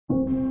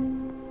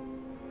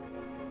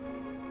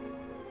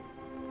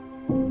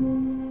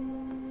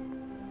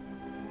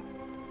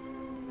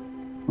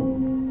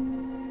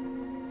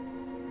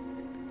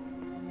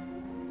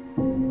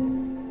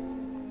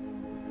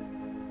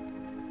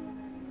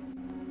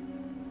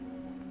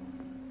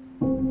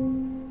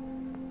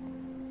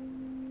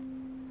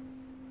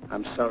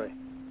I'm sorry.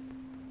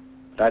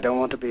 But I don't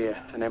want to be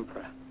an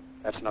emperor.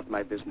 That's not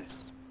my business.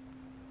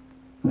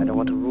 I don't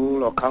want to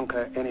rule or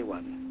conquer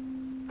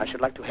anyone. I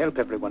should like to help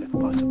everyone if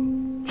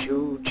possible.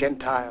 Jew,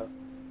 Gentile,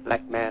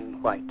 black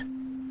man, white.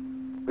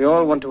 We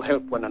all want to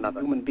help one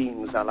another. Human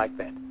beings are like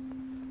that.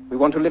 We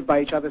want to live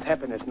by each other's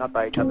happiness, not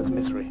by each other's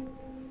misery.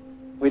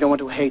 We don't want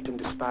to hate and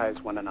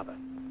despise one another.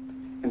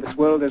 In this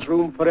world there's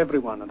room for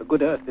everyone, and the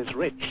good earth is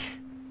rich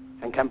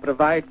and can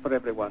provide for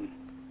everyone.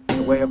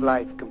 The way of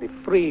life can be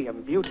free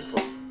and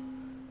beautiful,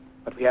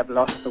 but we have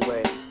lost the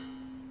way.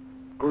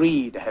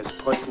 Greed has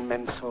poisoned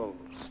men's souls,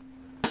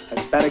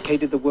 has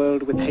barricaded the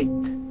world with hate,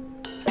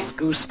 has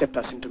goose-stepped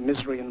us into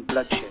misery and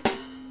bloodshed.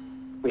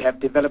 We have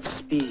developed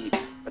speed,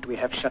 but we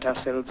have shut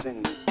ourselves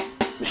in.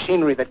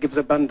 Machinery that gives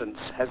abundance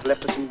has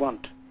left us in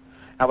want.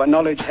 Our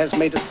knowledge has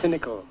made us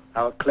cynical,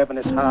 our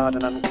cleverness hard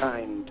and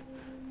unkind.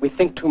 We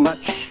think too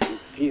much and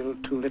feel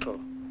too little.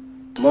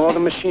 More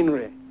than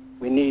machinery,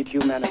 we need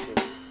humanity.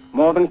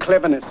 More than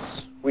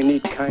cleverness, we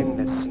need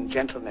kindness and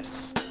gentleness.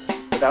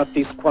 Without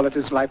these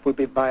qualities, life will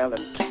be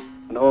violent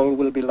and all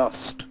will be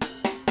lost.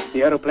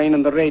 The aeroplane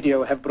and the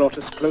radio have brought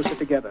us closer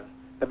together.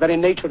 The very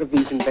nature of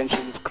these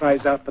inventions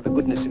cries out for the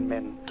goodness in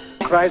men,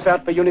 cries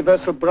out for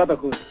universal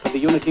brotherhood, for the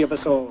unity of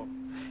us all.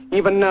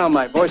 Even now,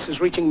 my voice is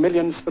reaching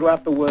millions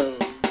throughout the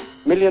world.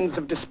 Millions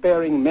of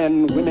despairing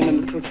men, women,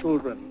 and little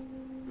children.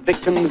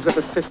 Victims of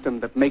a system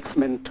that makes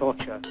men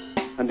torture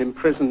and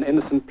imprison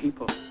innocent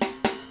people.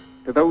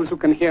 To those who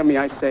can hear me,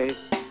 I say,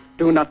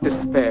 do not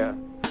despair.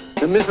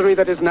 The misery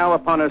that is now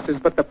upon us is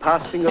but the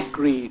passing of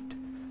greed,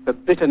 the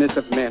bitterness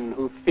of men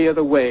who fear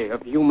the way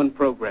of human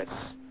progress.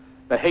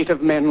 The hate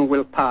of men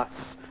will pass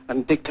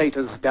and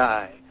dictators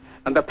die,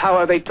 and the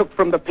power they took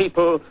from the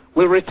people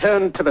will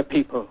return to the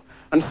people.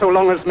 And so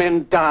long as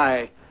men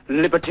die,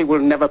 liberty will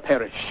never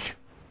perish.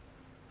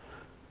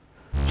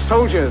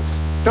 Soldiers,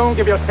 don't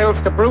give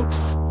yourselves to brutes,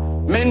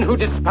 men who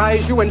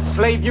despise you,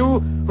 enslave you,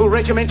 who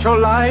regiment your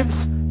lives,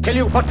 tell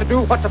you what to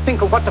do, what to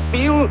think, or what to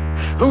feel,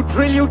 who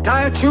drill you,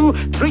 diet you,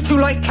 treat you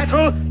like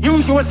cattle,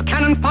 use you as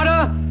cannon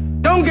fodder.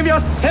 Don't give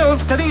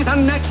yourselves to these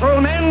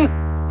unnatural men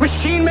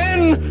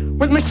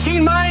with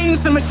machine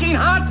minds and machine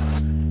hearts.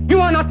 You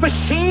are not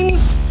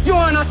machines, you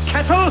are not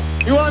cattle,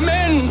 you are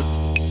men.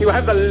 You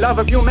have the love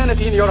of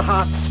humanity in your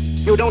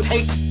hearts. You don't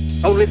hate,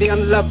 only the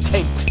unloved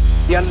hate,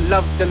 the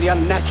unloved and the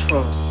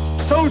unnatural.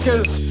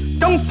 Soldiers,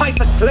 don't fight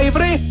for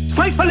slavery,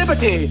 fight for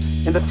liberty.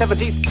 In the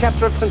 17th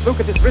chapter of St. Luke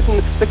it is written,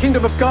 the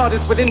kingdom of God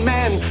is within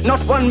man, not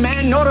one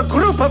man nor a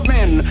group of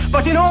men,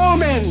 but in all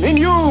men, in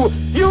you.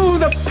 You,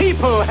 the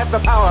people, have the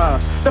power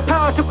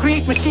to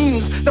create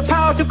machines, the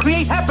power to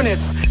create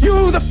happiness.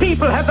 You, the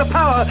people, have the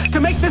power to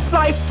make this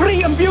life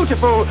free and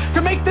beautiful,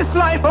 to make this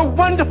life a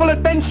wonderful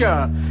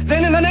adventure.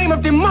 Then in the name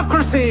of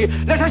democracy,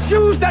 let us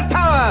use that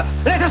power.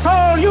 Let us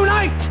all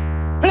unite.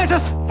 Let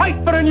us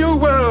fight for a new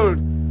world,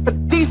 a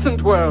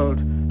decent world,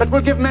 that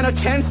will give men a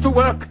chance to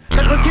work,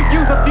 that will give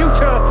youth a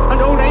future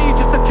and old age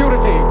a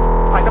security.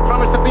 By the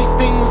promise of these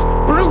things,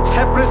 brutes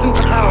have risen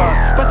to power,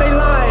 but they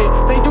lie.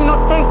 They do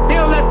not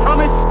fulfill that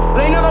promise.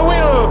 They never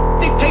will.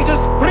 Dictators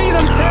free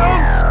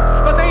themselves,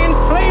 but they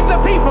enslave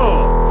the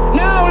people.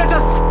 Now let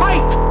us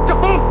fight to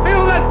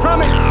fulfill that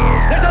promise.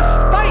 Let us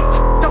fight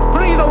to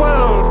free the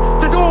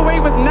world, to do away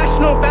with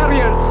national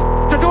barriers,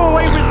 to do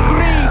away with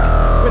greed,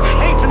 with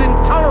hate and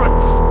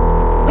intolerance.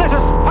 Let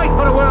us fight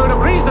for a world of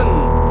reason,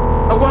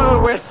 a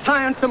world where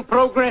science and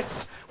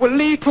progress will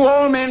lead to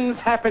all men's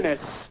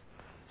happiness.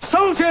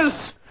 Soldiers,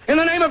 in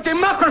the name of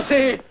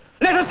democracy,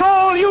 let us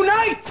all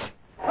unite!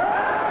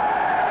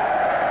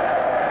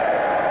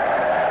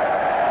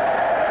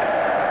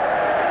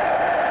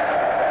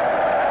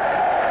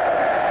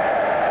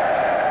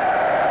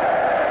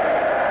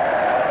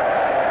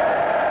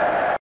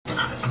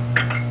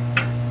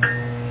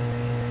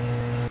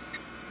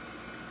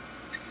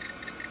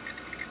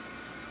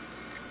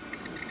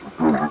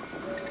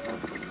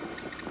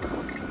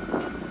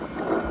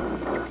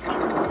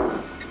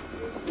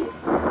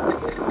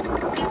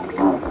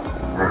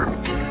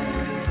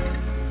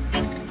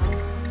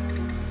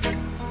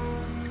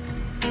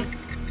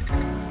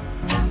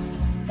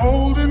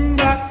 Holding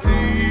back the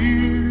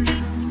years,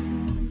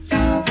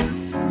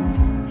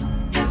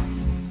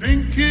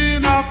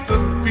 thinking of the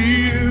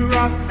fear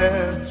I've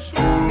had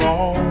so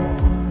long.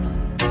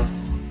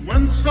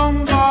 When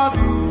somebody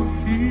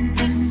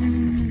hears,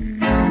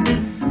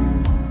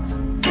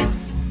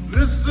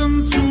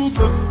 listen to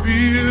the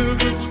fear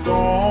that's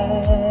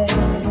gone.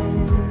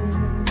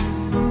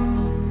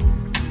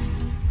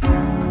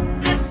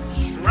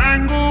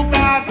 Strangled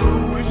by the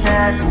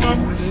wishes of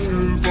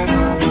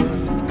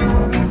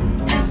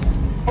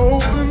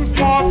hoping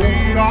for the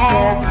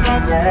arms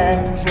of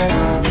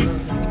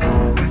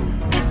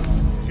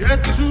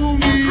get to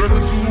me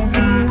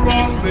sooner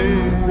or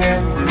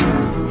later.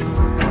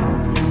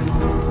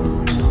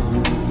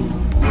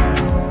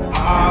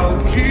 I'll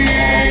keep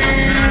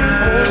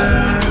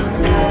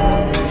holding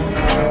on.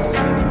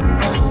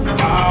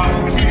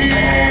 I'll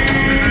keep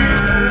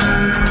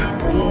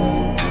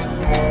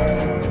holding on.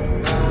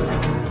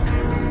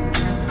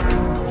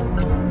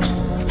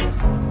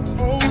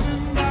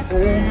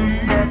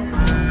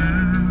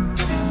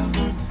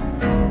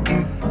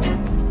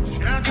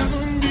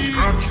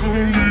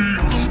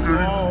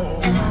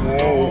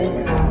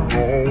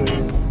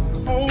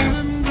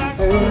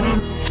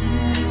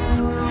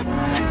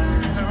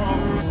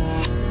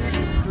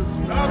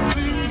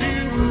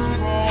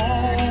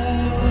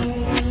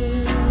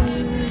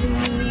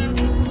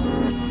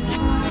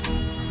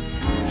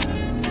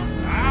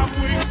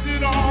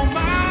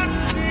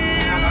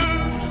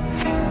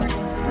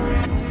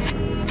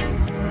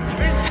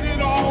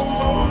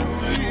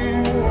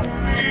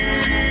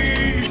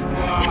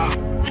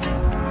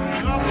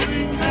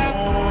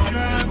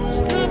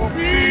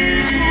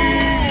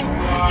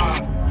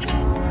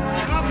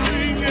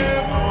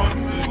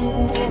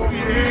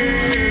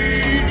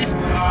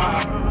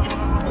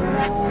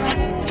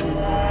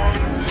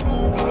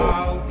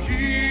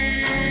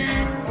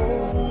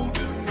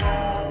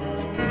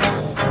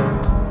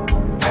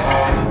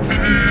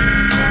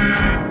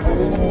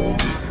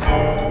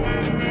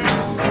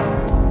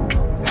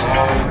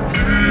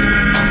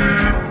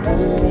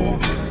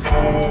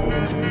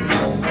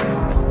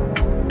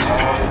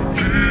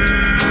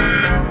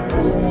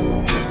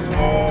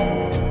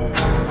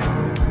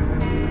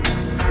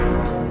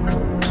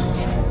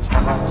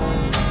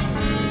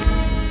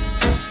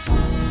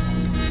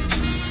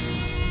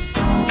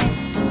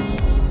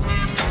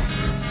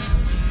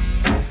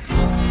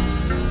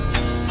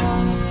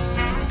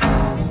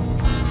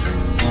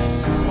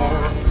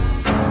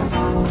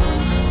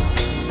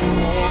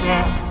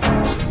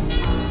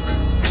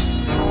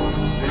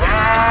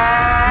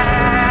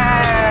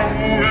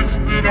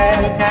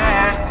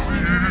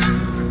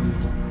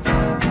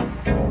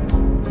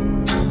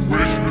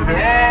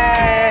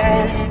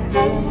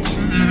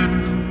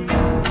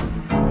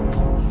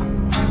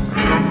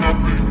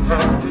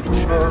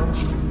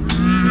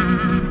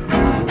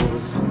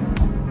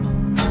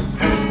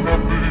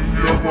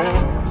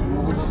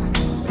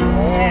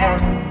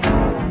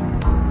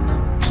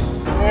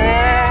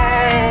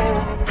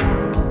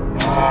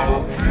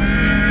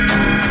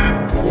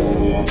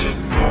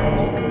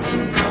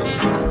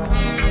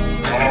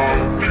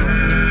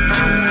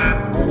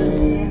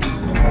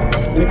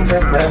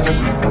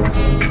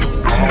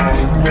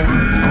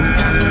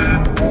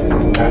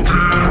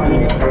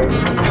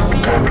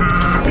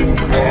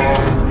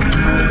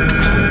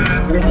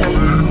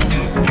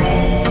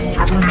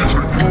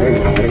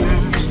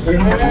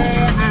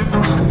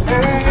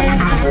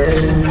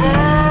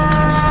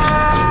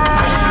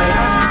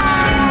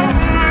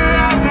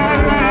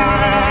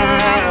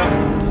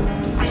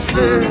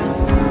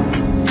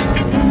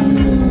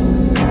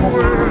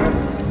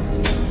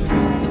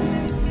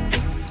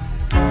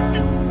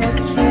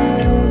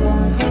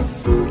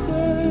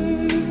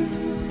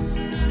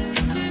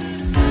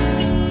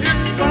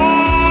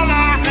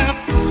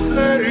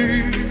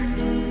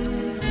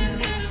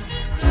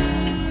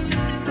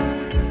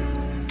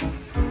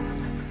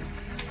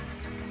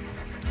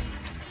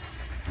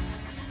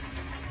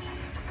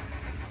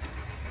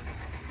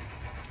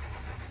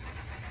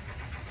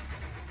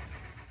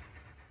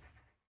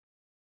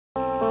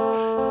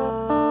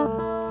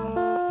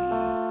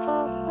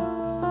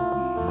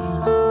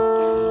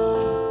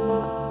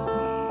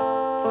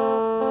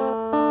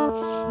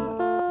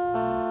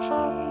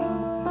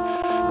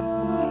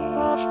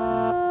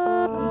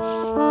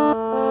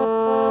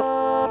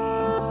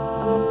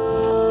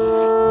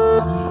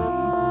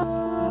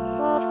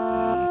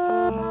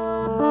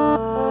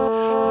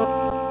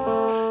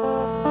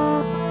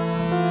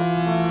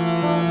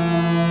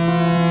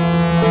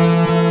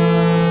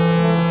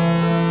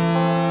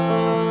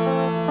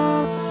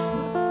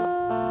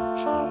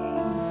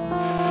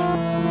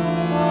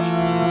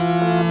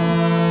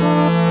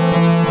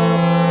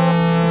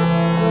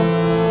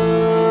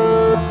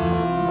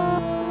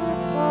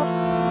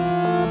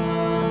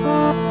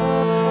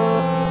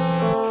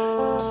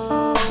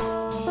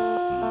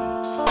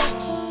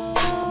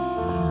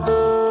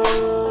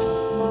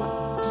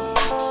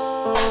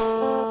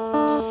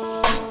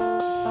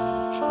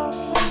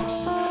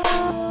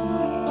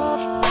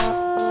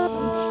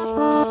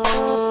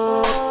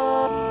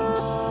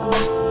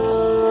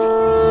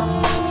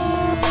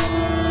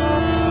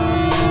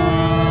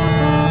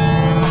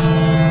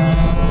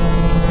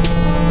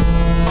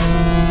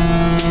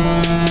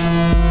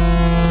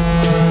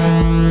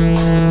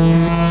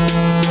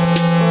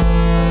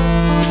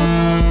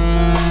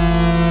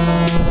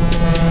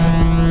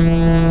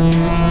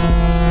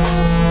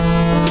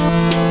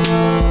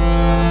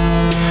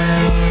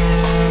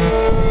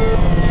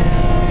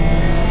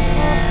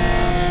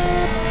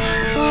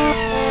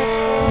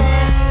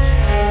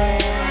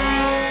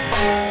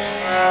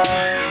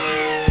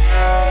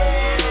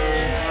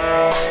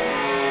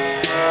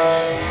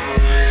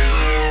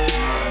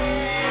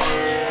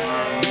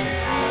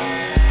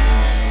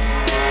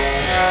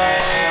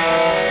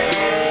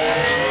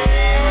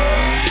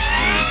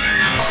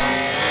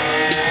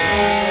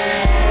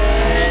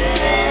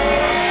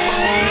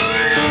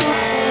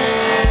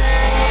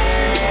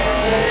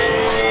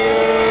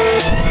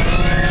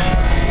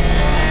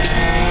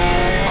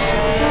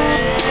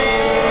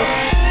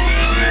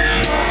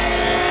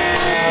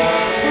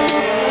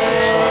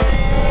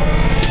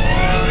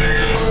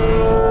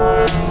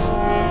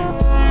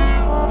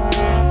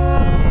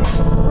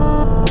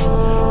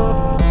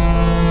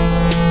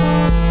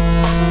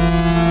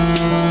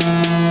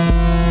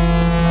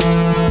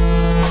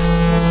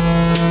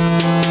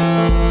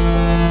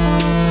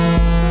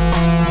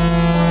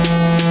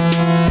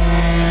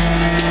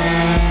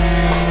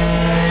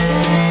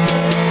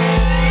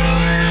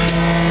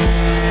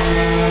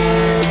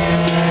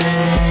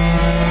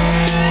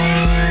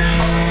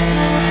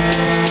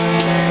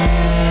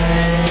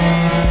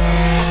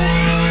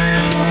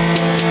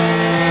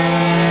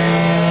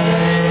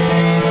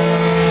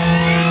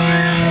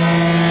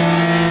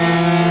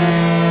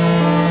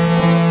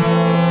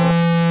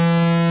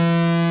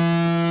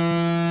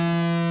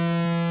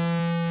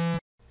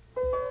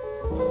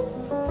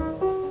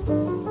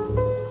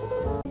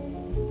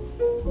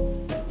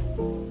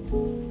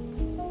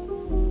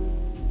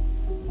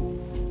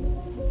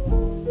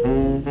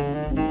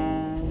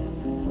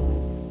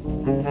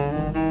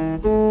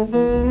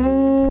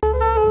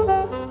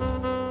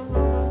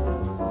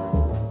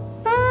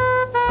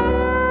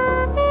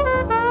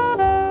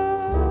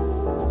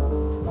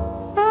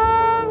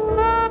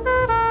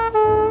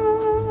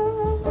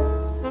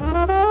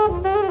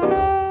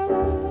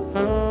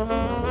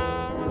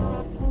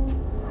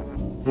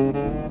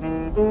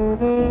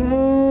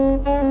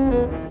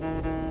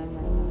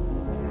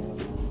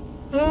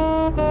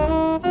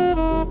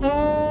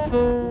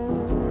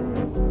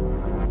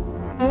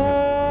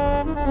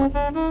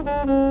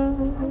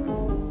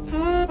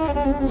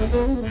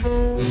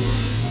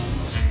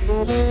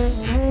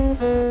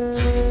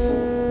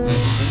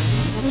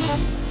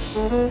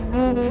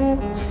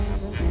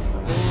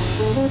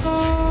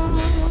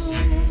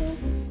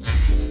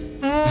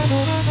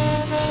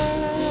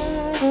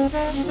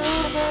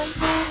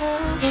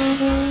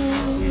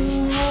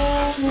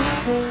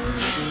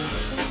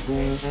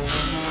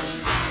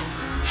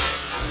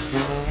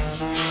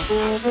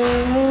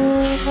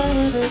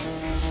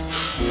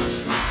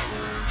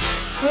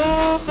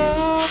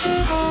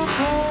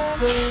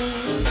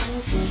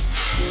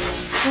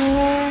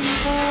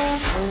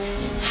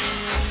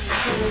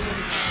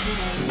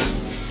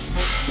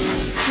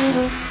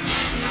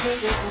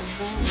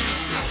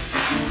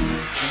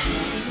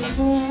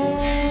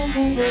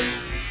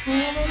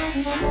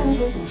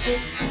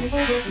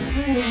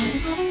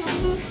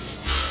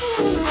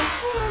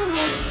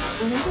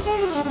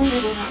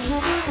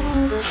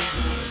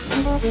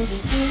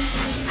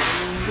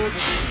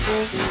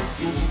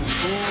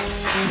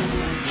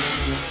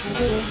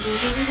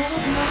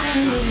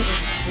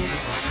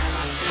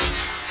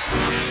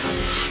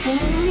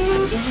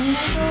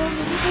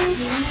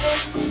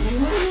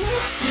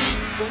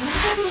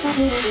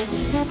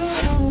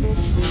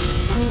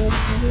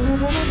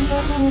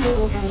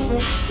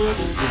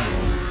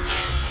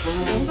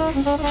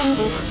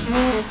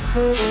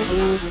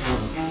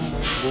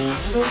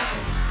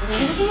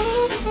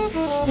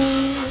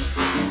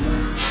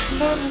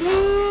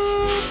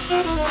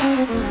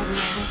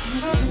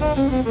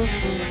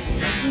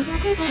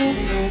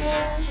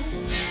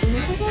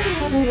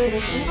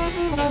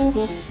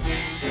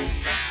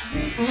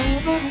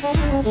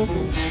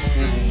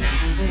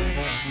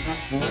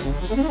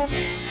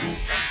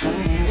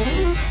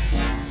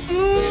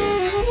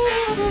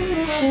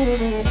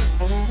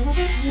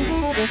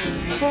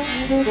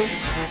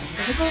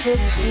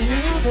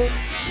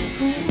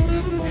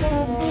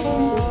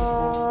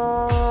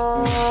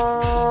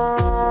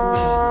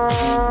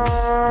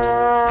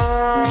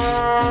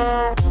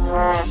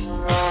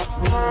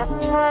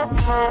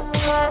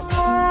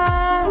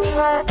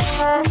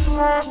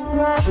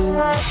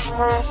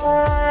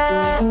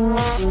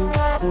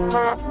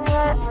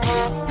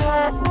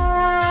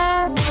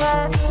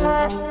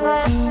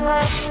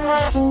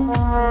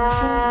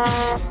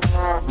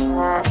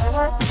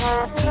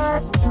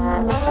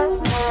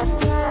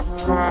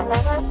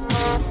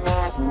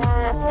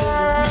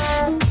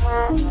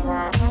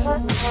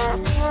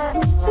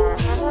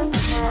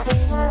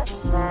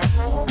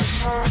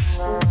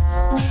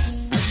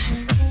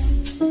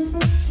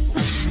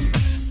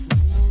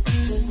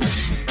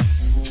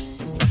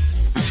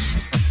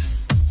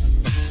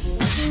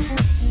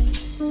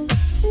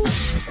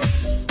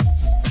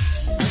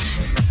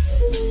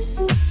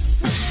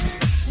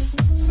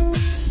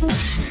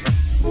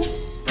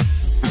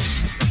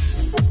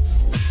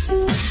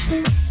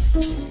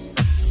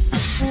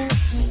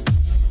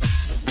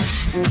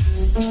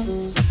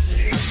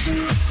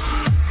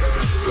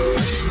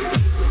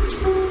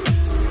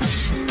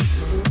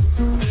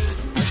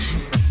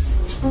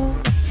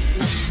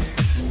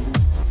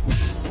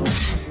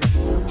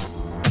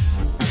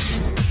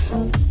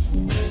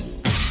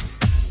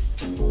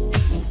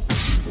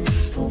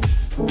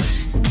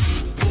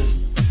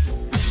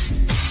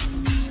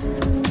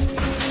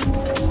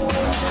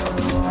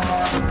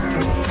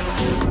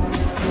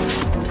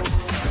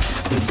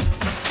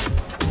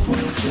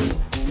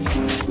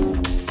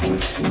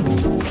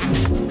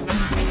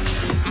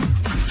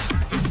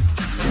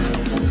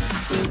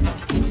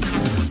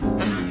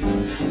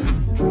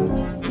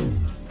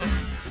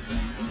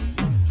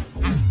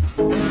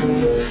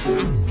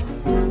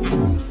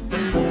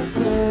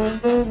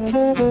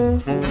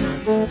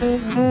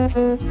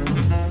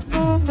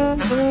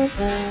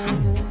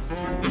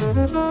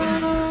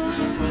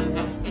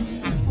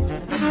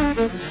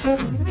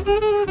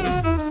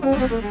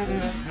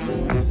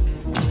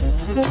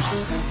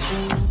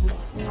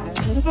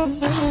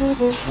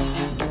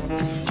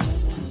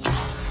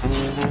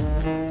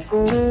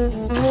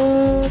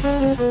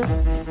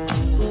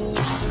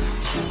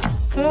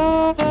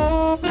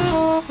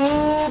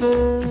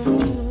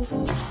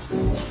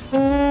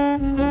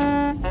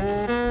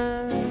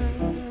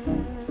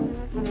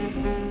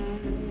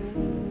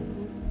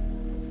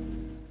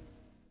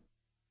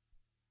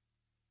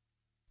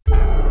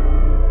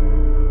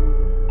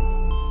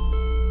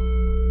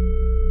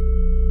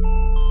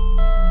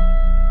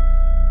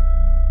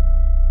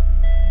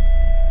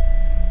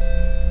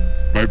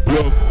 My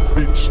blood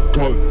bitch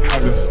called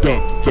having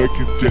stuff, so I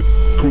can just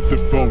put the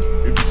phone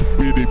in this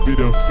bitty bit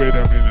of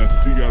amphetamine and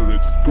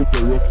cigarettes, put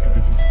the rock in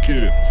this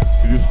kid.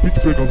 It is pitch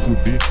pregnant for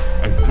me,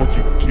 I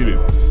fucking kill it.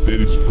 That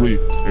is free,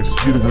 I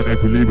see it when I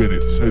believe in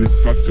it.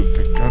 Satisfaction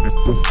can count in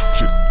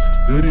perfection.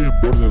 Not even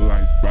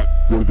borderline, but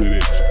border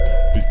edge.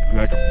 Thick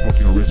like a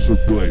fucking razor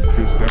blade.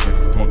 First time I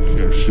fuck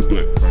her, she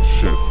bled my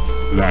shirt.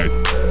 Lied,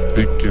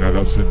 thinking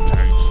 1,000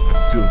 times,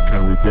 until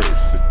can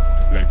reverse it.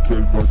 Like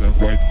 12 more than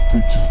white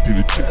bitches till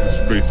the chick is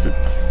faced it.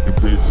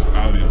 Embrace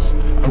aliens.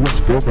 I was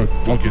born by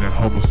fucking a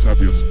homo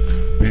sapiens.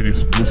 Pain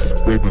is blues,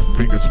 break my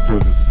fingers for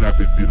the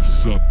snapping near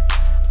sun.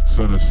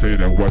 Son of said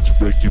I watched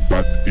Breaking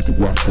Bad, it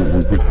was for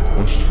with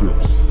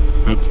mushrooms.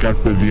 Not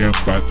carpe diem,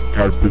 but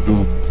carpe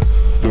diem.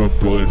 Don't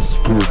bullet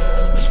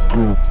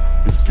screw,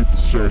 escape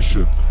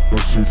desertion. More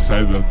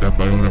suicidal than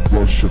my own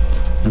abortion.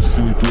 You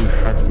see it really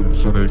hard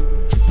so I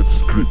keep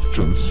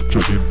descriptions,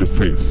 shot in the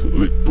face,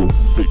 little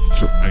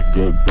fiction, I'm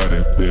good but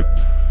I'm dead.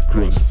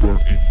 Cross born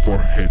in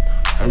forehead,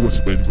 I was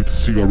made with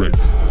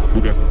cigarettes.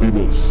 Look at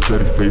people's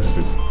steady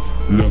faces,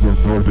 lover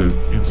murdered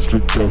in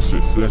street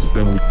doses. Last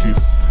time we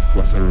kissed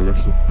was a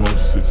reverse of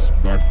Moses,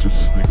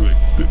 martyrs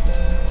neglected.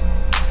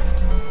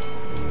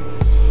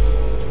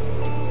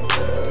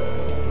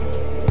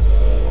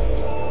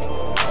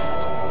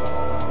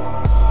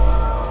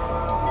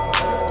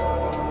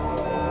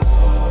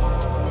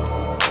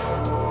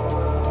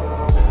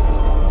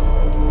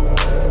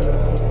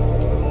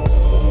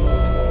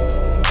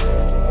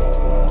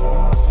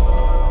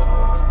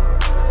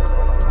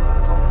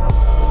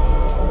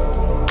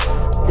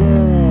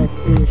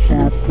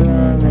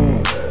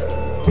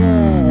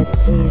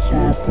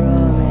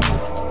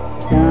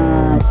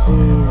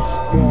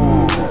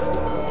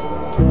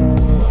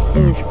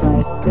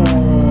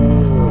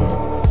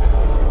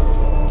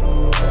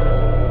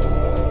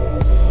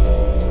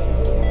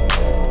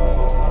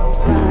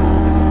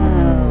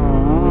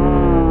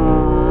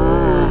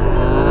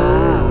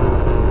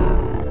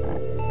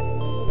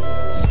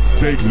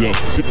 Stay low,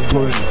 sip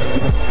current,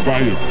 sip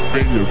fire,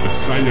 failure,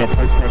 messiah,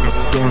 pipeline of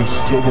endurance,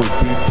 silver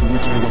beat to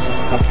which I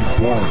wasn't fucking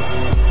born.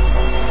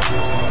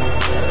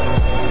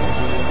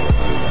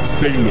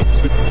 Stay low,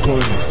 sip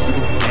current, sip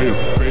fire,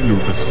 failure,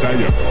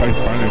 messiah,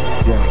 pipeline of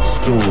endurance,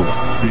 silver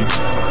beat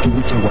to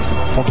which I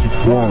wasn't fucking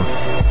born.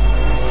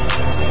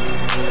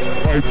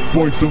 My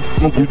boys don't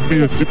fuck with me,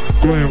 I sip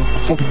current, I'm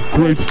fucking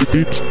crazy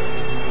bitch.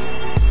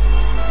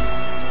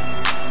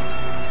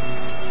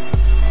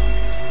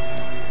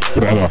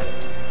 Brother.